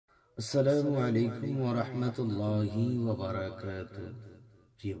আসসালামু আলাইকুম ওয়া রাহমাতুল্লাহি ওয়া বারাকাতুহু।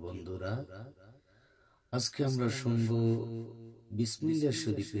 প্রিয় বন্ধুরা, আজকে আমরা শুনব বিসমিল্লাহ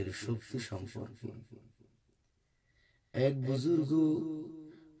শরীফের শক্তি সম্পর্কে। এক বুজুর্গ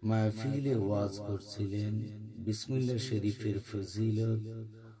মাহফিলে ওয়াজ করছিলেন বিসমিল্লাহ শরীফের ফজিলত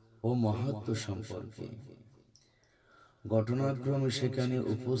ও মাহাত্ম্য সম্পর্কে। ঘটনাক্রমে সেখানে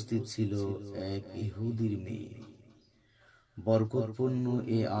উপস্থিত ছিল এক ইহুদির মেয়ে। বরকতপূর্ণ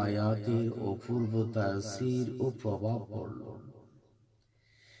এ আয়াতের অপূর্ব তাসির ও প্রভাব পড়ল।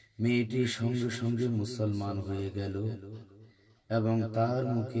 মেয়েটি সঙ্গে সঙ্গে মুসলমান হয়ে গেল এবং তার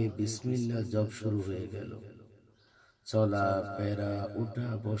মুখে বিসমিল্লাহ জপ শুরু হয়ে গেল। চলা ফেরা উঠা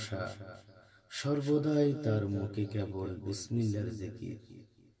বসা সর্বদাই তার মুখে কেবল বিসমিল্লাহর জিকির।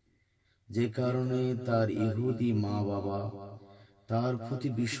 যে কারণে তার ইহুদি মা বাবা তার প্রতি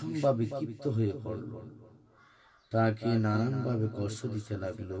ভীষণভাবে ক্ষিপ্ত হয়ে পড়ল। তাকে নানানভাবে কষ্ট দিতে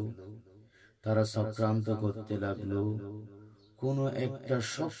লাগলো। তারা চক্রান্ত করতে লাগলো, কোনো একটা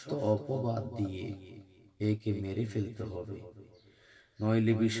শক্ত অপবাদ দিয়ে একে মেরে ফেলতে হবে,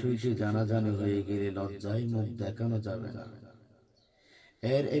 নইলে বিষয়টি জানাজানি হয়ে গেলে লজ্জায় মুখ দেখানো যাবে না।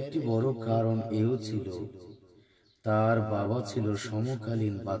 এর একটি বড় কারণ এও ছিল, তার বাবা ছিল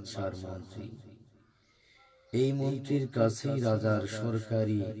সমকালীন বাদশার মন্ত্রী। এই মন্ত্রীর কাছেই রাজার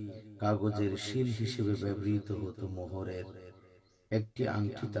সরকারি কাগজের শিল হিসেবে ব্যবহৃত হতো মোহরের একটি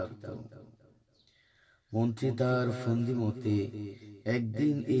আংটি থাকত। মন্ত্রী তার ফন্দি মতে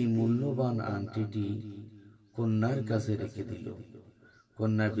একদিন এই মূল্যবান আংটিটি কন্যার কাছে রেখে দিল।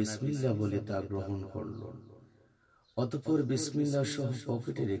 কন্যা বিসমিল্লাহ বলে তা গ্রহণ করল, অতঃপর বিসমিল্লাহ সহ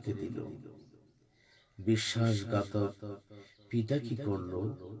পকেটে রেখে দিল। বিশ্বাসঘাতক পিতা কি করল,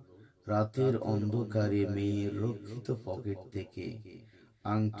 রাতের অন্ধকারে মেয়ের রক্ষিত পকেট থেকে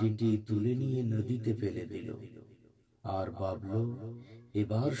আংটিটি তুলে নিয়ে নদীতে ফেলে দিল আর ভাবল,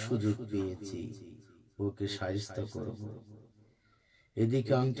 এবার সুযোগ পেয়েছি, ওকে শায়েস্ত করব।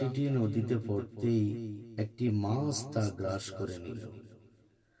 এদিকে আংটিটি নদীতে পড়তেই একটি মাছ তা গ্রাস করে নিল।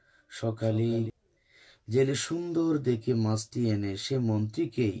 সকালে জেলে সুন্দর দেখে মাছটি এনে সে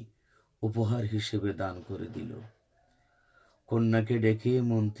মন্ত্রীকেই উপহার হিসেবে দান করে দিল। কন্যাকে ডেকে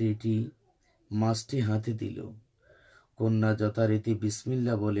মন্ত্রীটি মাছটি হাতে দিল। কন্যা যথারীতি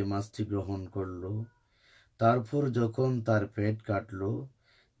বিসমিল্লাহ বলে মাছটি গ্রহণ করল। তারপর যখন তার পেট কাটল,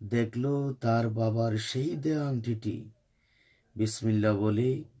 দেখল তার বাবার সেই দেয়া আংটিটি। বিসমিল্লাহ বলে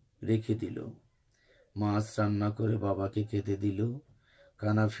রেখে দিল। মাছ রান্না করে বাবাকে খেতে দিল।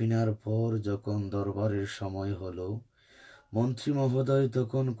 কানাফিনার পর যখন দরবারের সময় হলো, মন্ত্রী মহোদয়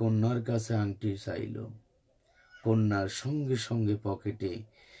তখন কন্যার কাছে আংটি চাইল। কন্যার সঙ্গে সঙ্গে পকেটে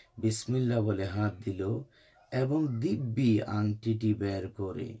বিসমিল্লাহ বলে হাত দিল এবং দিব্যি আংটিটি বের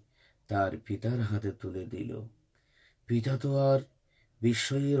করে তার পিতার হাতে তুলে দিল। পিতা তো আর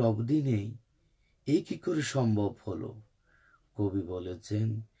বিস্ময়ের অবধি নেই, এ কি করে সম্ভব হলো? কবি বলেছেন,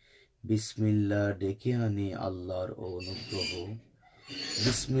 বিসমিল্লাহ ডেকে আনে আল্লাহর অনুগ্রহ,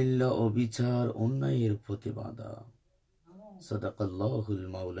 বিসমিল্লাহ অবিচার অন্যায়ের প্রতিবাদা। সাদাকাল্লাহুল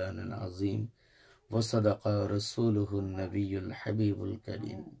মাওলানাল আযীম ওয়া সাদাকা রাসূলুহুন নবিয়্যুল হাবিবুল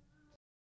কারীম।